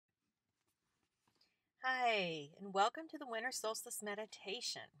Hi, and welcome to the Winter Solstice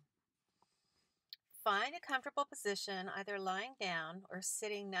Meditation. Find a comfortable position, either lying down or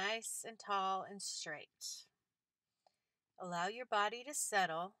sitting nice and tall and straight. Allow your body to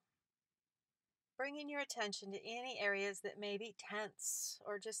settle, bringing your attention to any areas that may be tense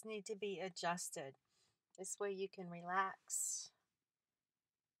or just need to be adjusted. This way you can relax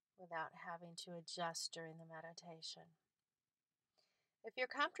without having to adjust during the meditation. If you're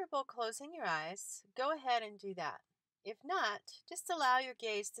comfortable closing your eyes, go ahead and do that. If not, just allow your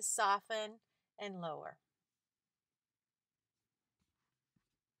gaze to soften and lower.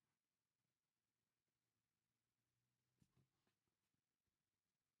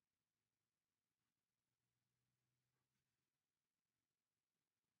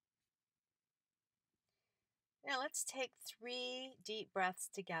 Now let's take 3 deep breaths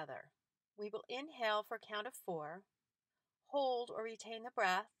together. We will inhale for a count of 4, hold or retain the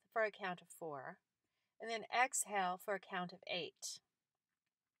breath for a count of 4, and then exhale for a count of 8.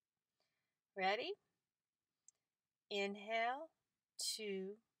 Ready? Inhale,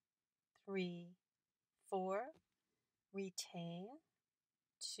 2, 3, 4. Retain,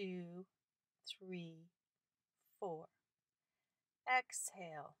 2, 3, 4.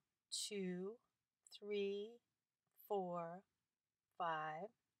 Exhale, 2, 3, 4, 5,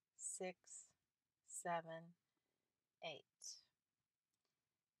 6, 7, 8.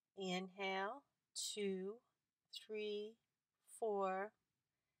 Inhale, 2, 3, 4.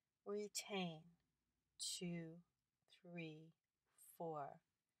 Retain, 2, 3, 4.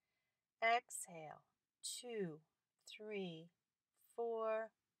 Exhale, 2, 3, 4,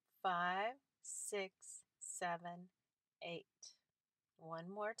 5, 6, 7, 8. One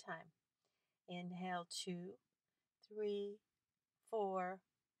more time. Inhale, 2, 3, 4.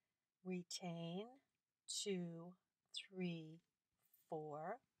 Retain, 2, 3,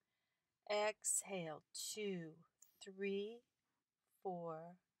 4. Exhale, 2, 3,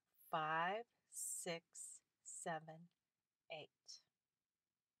 4, 5, 6, 7, 8.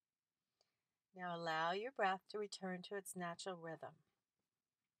 Now allow your breath to return to its natural rhythm.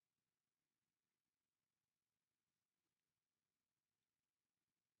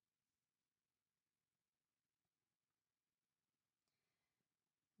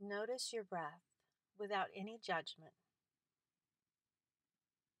 Notice your breath without any judgment.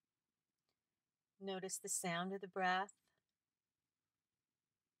 Notice the sound of the breath.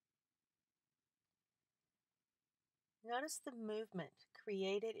 Notice the movement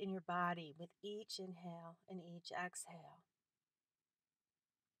created in your body with each inhale and each exhale.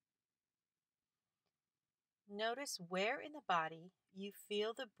 Notice where in the body you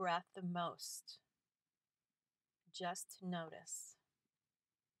feel the breath the most. Just notice.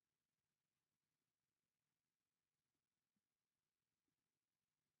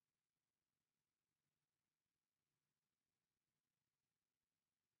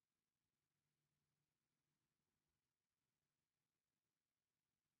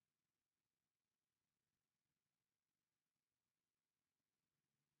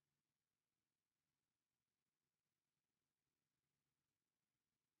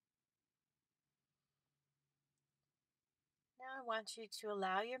 Now I want you to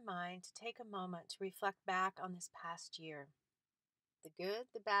allow your mind to take a moment to reflect back on this past year, the good,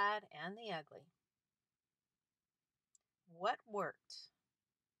 the bad, and the ugly. What worked?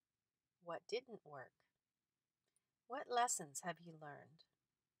 What didn't work? What lessons have you learned?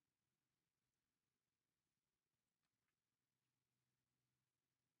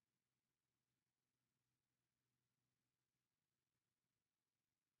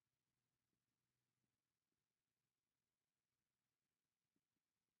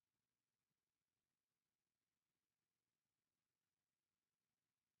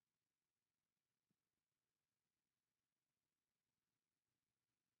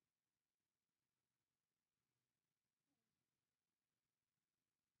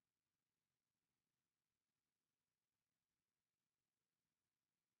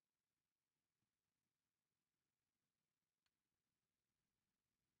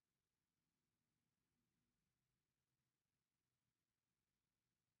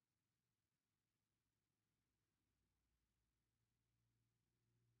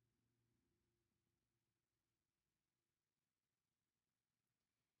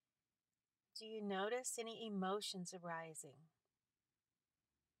 Do you notice any emotions arising?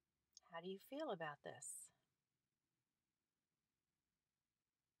 How do you feel about this?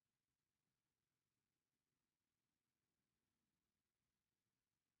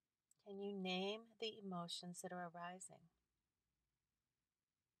 Can you name the emotions that are arising?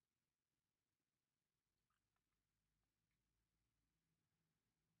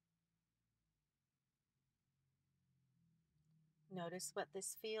 Notice what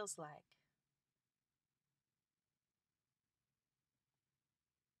this feels like.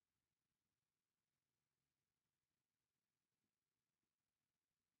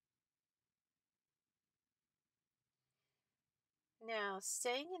 Now,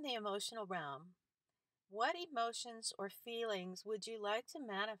 staying in the emotional realm, what emotions or feelings would you like to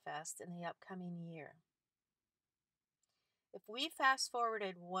manifest in the upcoming year? If we fast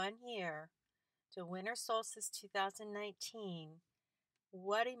forwarded 1 year to Winter Solstice 2019,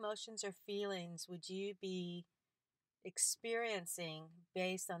 what emotions or feelings would you be experiencing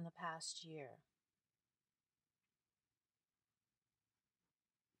based on the past year?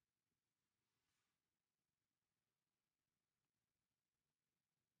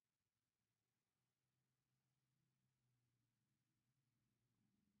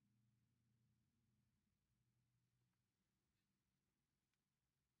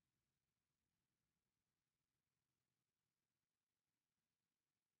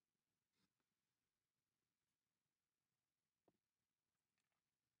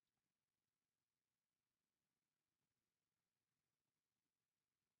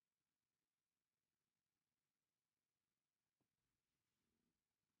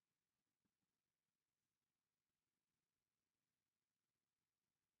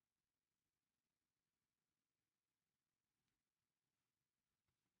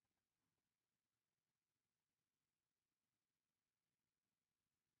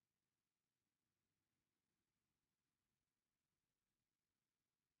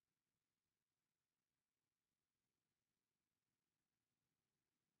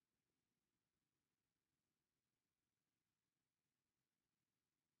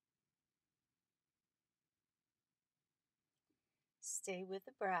 Stay with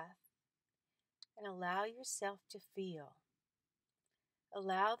the breath and allow yourself to feel.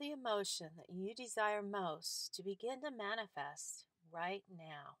 Allow the emotion that you desire most to begin to manifest right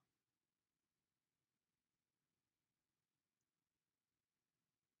now.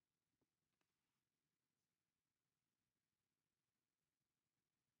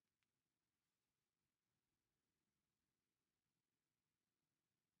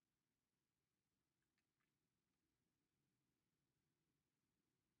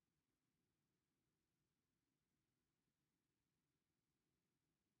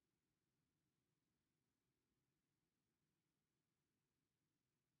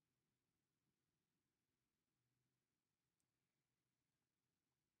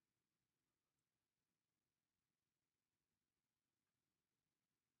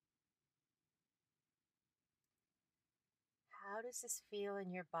 How does this feel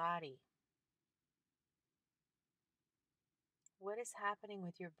in your body? What is happening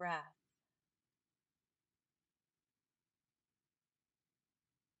with your breath?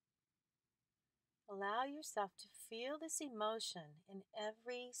 Allow yourself to feel this emotion in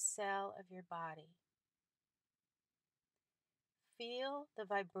every cell of your body. Feel the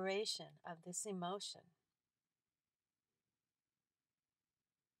vibration of this emotion.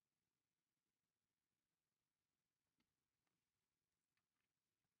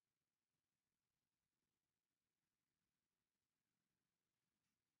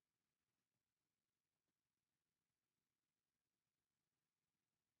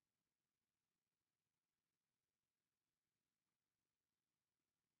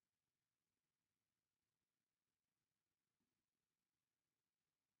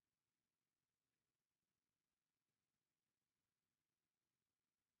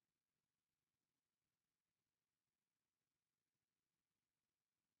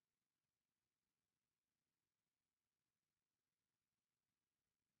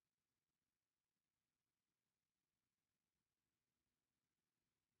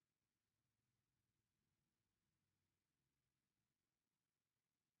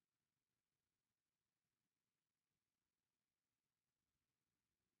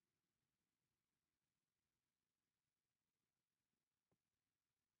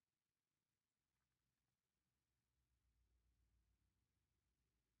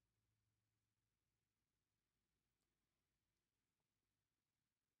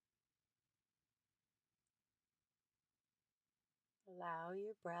 Allow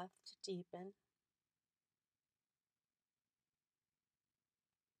your breath to deepen.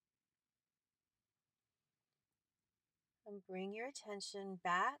 And bring your attention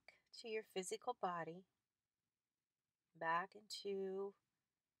back to your physical body, back into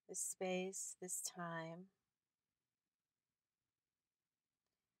this space, this time.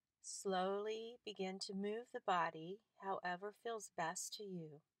 Slowly begin to move the body however feels best to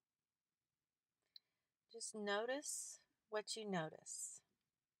you. Just notice what you notice.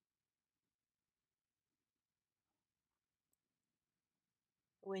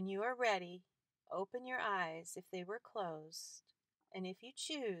 When you are ready, open your eyes if they were closed, and if you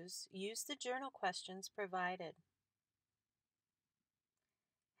choose, use the journal questions provided.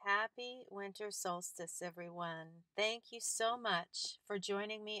 Happy winter solstice, everyone. Thank you so much for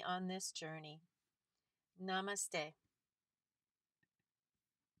joining me on this journey. Namaste.